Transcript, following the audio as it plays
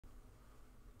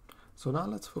So now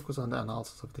let's focus on the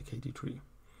analysis of the KD tree.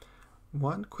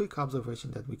 One quick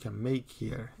observation that we can make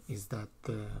here is that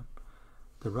the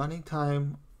running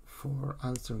time for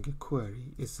answering a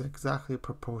query is exactly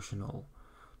proportional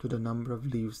to the number of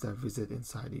leaves that visit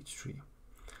inside each tree.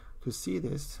 To see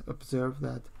this, observe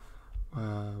that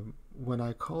when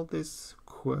I call this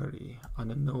query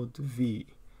on a node V,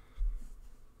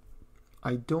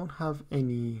 I don't have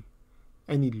any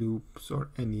loops or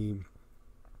anything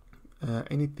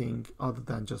other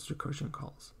than just recursion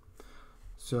calls.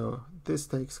 So this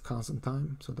takes constant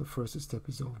time. So the first step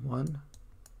is O1,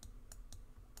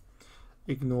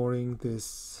 ignoring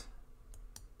these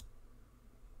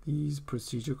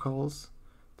procedure calls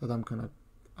that I'm gonna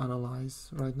analyze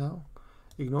right now.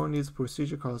 Ignoring these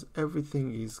procedure calls,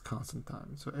 everything is constant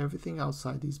time. So everything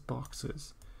outside these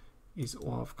boxes is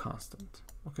O of constant.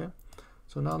 Okay.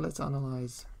 So now let's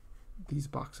analyze these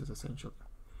boxes essentially.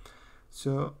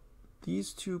 So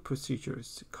these two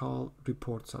procedures call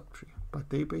report subtree. What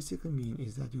they basically mean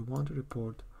is that you want to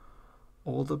report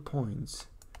all the points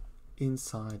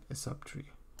inside a subtree.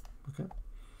 Okay.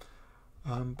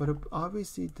 But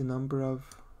obviously the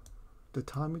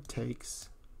time it takes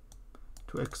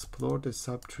to explore the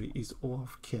subtree is O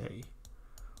of k,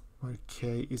 where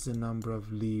k is the number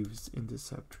of leaves in the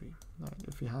subtree. Right?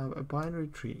 If you have a binary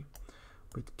tree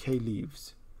with k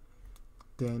leaves,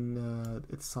 then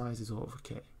its size is O of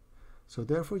k. So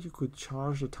therefore you could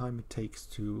charge the time it takes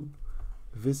to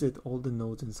visit all the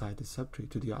nodes inside the subtree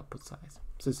to the output size.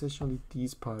 So essentially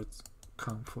these parts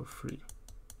come for free.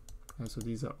 Okay, so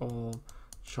these are all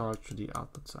charged to the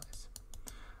output size.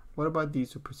 What about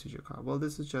these two procedure calls? Well,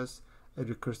 this is just a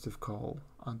recursive call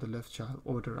on the left child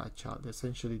or the right child.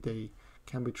 Essentially they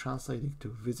can be translated to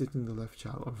visiting the left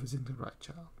child or visiting the right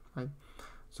child, right?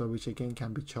 So which again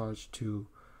can be charged to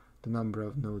the number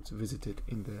of nodes visited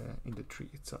in the tree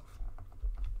itself.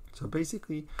 So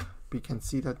basically we can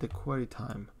see that the query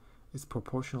time is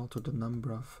proportional to the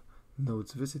number of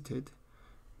nodes visited,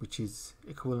 which is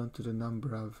equivalent to the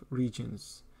number of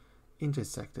regions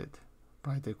intersected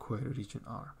by the query region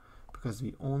R, because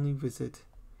we only visit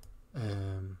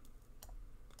a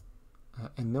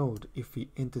node if we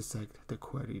intersect the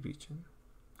query region.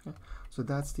 Okay? So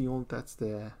that's the only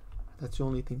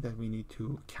thing that we need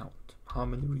to count, how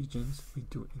many regions we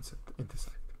do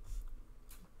intersect.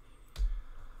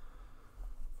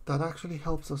 That actually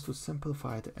helps us to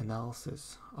simplify the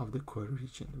analysis of the query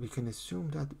region. We can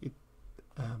assume that we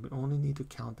only need to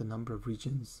count the number of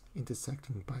regions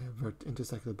intersected by a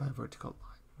vertical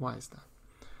line. Why is that?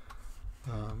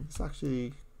 It's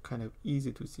actually kind of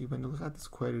easy to see when you look at this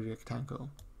query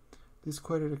rectangle. This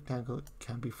query rectangle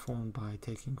can be formed by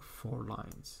taking 4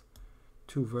 lines,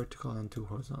 2 vertical and 2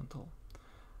 horizontal.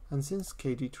 And since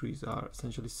KD trees are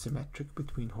essentially symmetric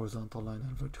between horizontal line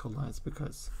and vertical lines,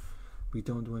 because we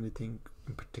don't do anything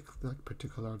in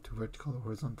particular to vertical or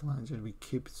horizontal lines, and we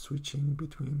keep switching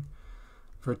between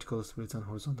vertical splits and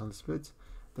horizontal splits,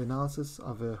 the analysis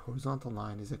of a horizontal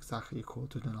line is exactly equal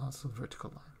to the analysis of vertical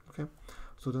line. Okay,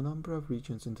 so the number of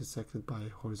regions intersected by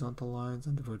horizontal lines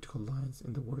and the vertical lines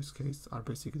in the worst case are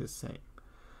basically the same.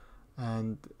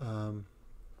 And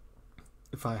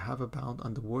if I have a bound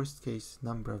on the worst case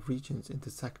number of regions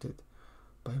intersected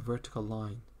by a vertical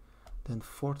line, then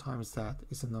 4 times that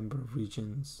is the number of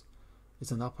regions,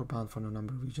 is an upper bound for the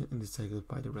number of regions intersected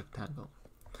by the rectangle.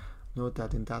 Note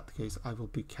that in that case I will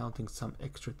be counting some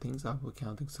extra things. I will be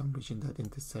counting some region that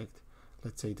intersect,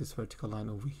 let's say, this vertical line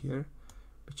over here,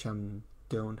 which I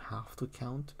don't have to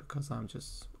count because I'm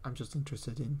just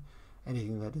interested in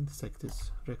anything that intersects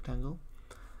this rectangle.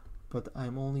 But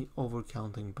I'm only over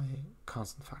counting by a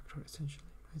constant factor essentially,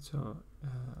 right? So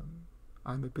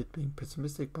I'm a bit being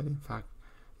pessimistic, but in fact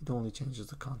it only changes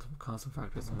the constant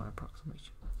factors in my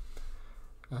approximation.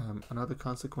 Another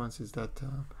consequence is that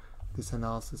this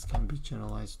analysis can be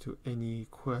generalized to any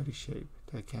query shape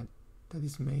that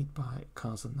is made by a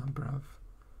constant number of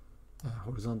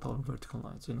horizontal or vertical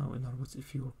lines. In other words,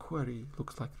 if your query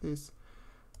looks like this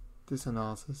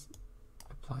analysis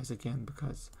applies again,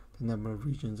 because the number of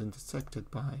regions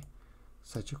intersected by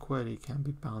such a query can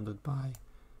be bounded by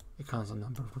a constant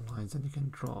number of lines that you can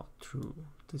draw through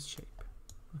this shape.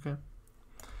 Okay,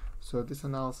 so this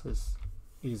analysis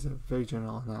is a very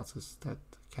general analysis that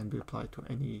can be applied to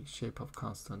any shape of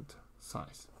constant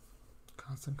size,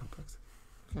 constant complexity.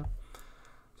 Okay,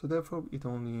 so therefore we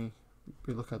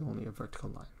look at only a vertical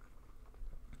line.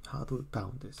 How do we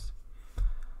bound this?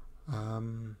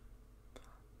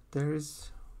 There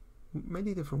is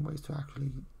many different ways to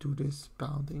actually do this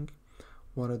bounding.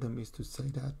 One of them is to say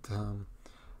that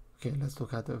okay, let's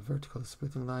look at a vertical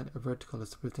splitting line. A vertical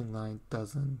splitting line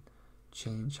doesn't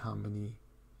change how many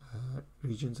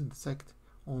regions intersect,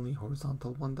 only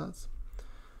horizontal one does.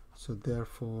 So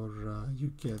therefore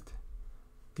you get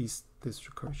this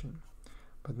recursion.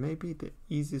 But maybe the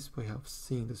easiest way of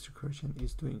seeing this recursion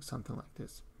is doing something like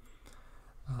this.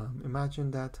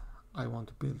 Imagine that I want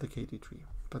to build the KD tree,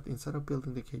 but instead of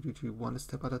building the KD tree one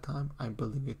step at a time, I'm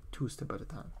building it two steps at a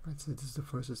time. Right? So this is the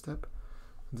first step,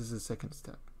 and this is the second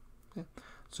step. Okay?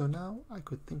 So now I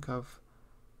could think of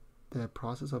the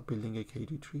process of building a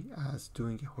KD tree as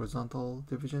doing a horizontal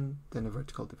division, then a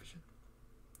vertical division.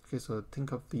 Okay, so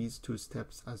think of these two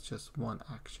steps as just one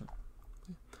action.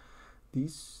 Okay?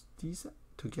 These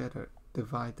together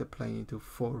divide the plane into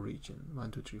 4 regions,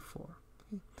 1, 2, 3, 4.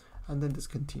 Okay? And then this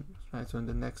continues, right? So in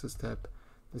the next step,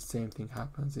 the same thing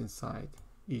happens inside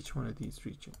each one of these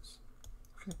regions.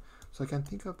 Okay, so I can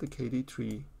think of the KD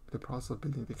tree, the process of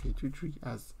building the KD tree,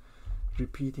 as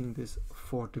repeating this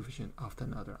 4 division after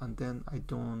another, and then I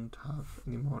don't have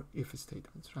any more if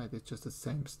statements, right? It's just the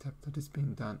same step that is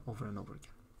being done over and over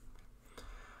again.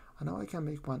 And now I can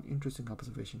make one interesting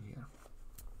observation here.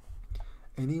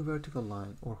 Any vertical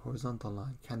line or horizontal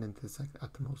line can intersect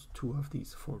at the most 2 of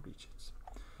these 4 regions.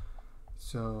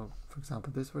 So, for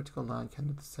example, this vertical line can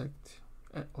intersect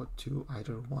or 2,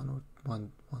 either 1 or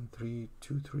 1, 3,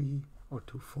 2, 3, or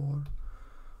 2, 4.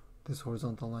 This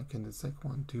horizontal line can intersect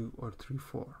 1, 2, or 3,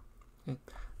 4. Okay?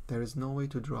 There is no way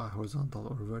to draw a horizontal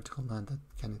or vertical line that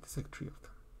can intersect 3 of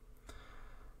them.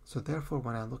 So therefore,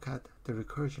 when I look at the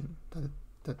recursion that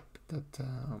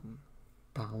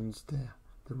bounds the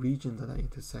region that I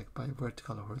intersect by a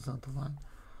vertical or horizontal line,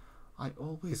 I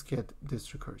always get this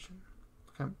recursion.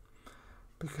 Okay?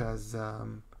 Because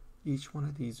each one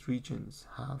of these regions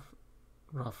have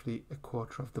roughly a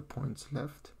quarter of the points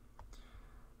left,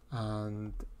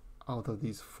 and out of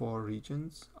these 4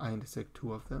 regions I intersect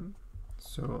 2 of them.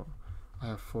 So I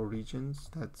have 4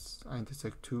 regions, that's I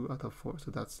intersect 2 out of 4,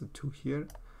 so that's the 2 here,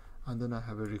 and then I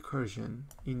have a recursion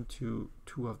into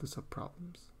 2 of the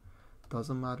subproblems.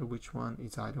 Doesn't matter which one,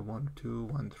 it's either 1, 2,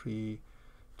 1, 3,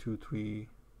 2, 3,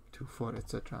 2, 4,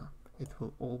 etc. It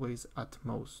will always at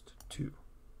most 2.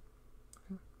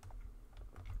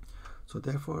 So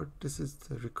therefore, this is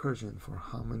the recursion for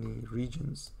how many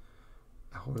regions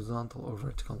a horizontal or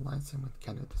vertical line segment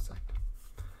can intersect.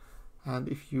 And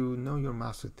if you know your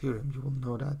master theorem, you will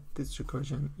know that this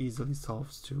recursion easily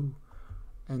solves to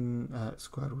n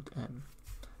square root n.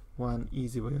 One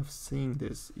easy way of seeing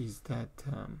this is that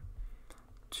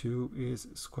 2 is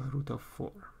square root of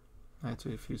 4. Right? So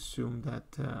if you assume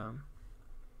that,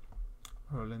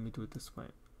 or let me do it this way,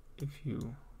 if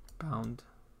you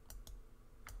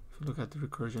look at the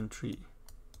recursion tree.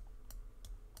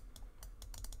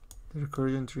 The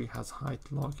recursion tree has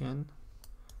height log n,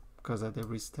 because at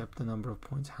every step the number of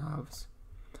points halves,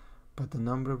 but the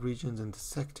number of regions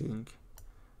intersecting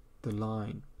the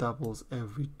line doubles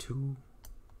every 2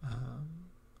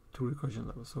 recursion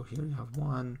levels. So here you have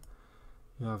 1,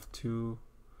 you have 2,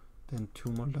 then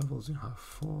 2 more levels, you have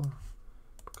 4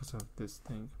 because of this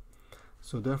thing.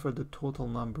 So therefore the total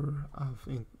number of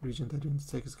regions that you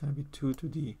intersect is going to be 2 to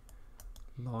the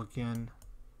log n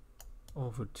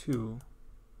over 2,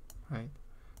 right?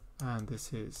 And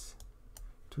this is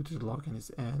 2 to the log n is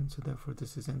n, so therefore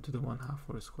this is n to the 1/2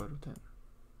 or square root n.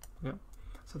 Okay,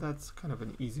 so that's kind of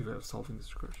an easy way of solving this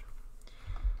recursion.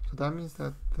 So that means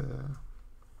that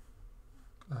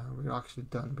we're actually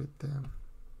done with the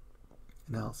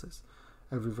analysis.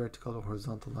 Every vertical or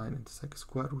horizontal line intersects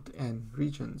square root n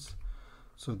regions,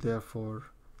 so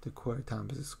therefore the query time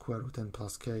is square root n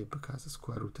plus k, because the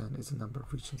square root n is the number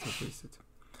of regions that visit.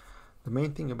 The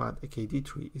main thing about a KD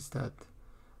tree is that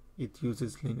it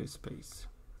uses linear space,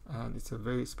 and it's a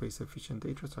very space efficient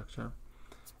data structure.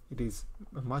 It is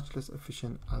much less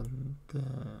efficient in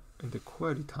the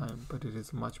query time, but it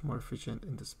is much more efficient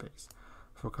in the space.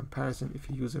 For comparison, if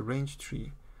you use a range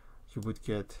tree, you would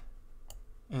get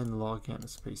n log n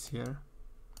space here,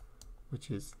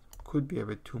 which could be a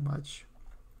bit too much,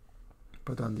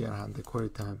 but on the other hand, the query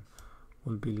time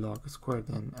will be log squared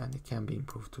n, and it can be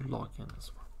improved to log n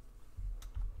as well.